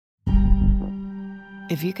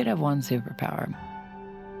If you could have one superpower,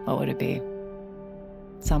 what would it be?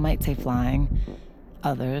 Some might say flying,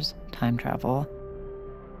 others time travel.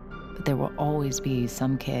 But there will always be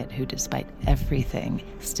some kid who, despite everything,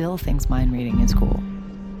 still thinks mind reading is cool.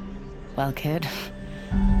 Well, kid,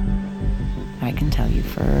 I can tell you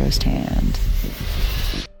firsthand,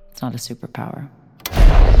 it's not a superpower.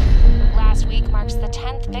 Last week marks the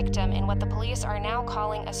 10th victim in what the police are now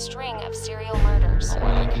calling a string of serial murders.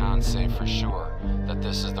 While I can't say for sure that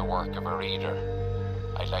this is the work of a reader,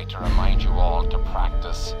 I'd like to remind you all to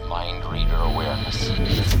practice mind reader awareness.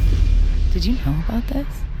 Did you know about this?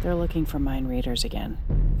 They're looking for mind readers again.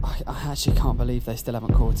 I actually can't believe they still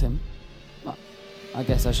haven't caught him. I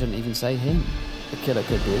guess I shouldn't even say him. The killer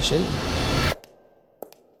could be a she.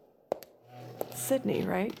 Sydney,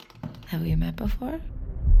 right? Have we met before?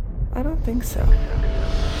 I don't think so.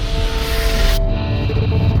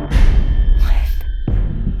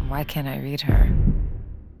 Why can't I read her?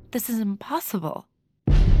 This is impossible.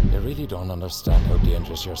 You really don't understand how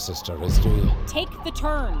dangerous your sister is, do you? Take the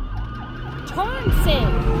turn. Turn, Sid!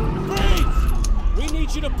 Freeze! We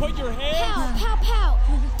need you to put your hand... Pow, pow, pow!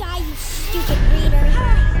 Die, you stupid reader!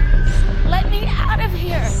 Let me out of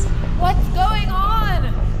here! What's going on?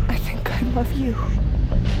 I think I love you.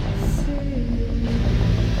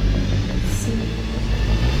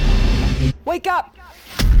 Wake up!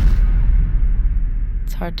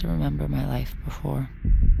 It's hard to remember my life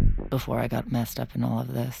before I got messed up in all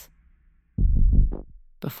of this.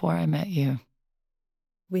 Before I met you.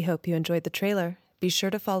 We hope you enjoyed the trailer. Be sure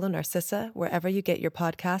to follow Narcissa wherever you get your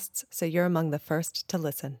podcasts so you're among the first to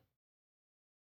listen.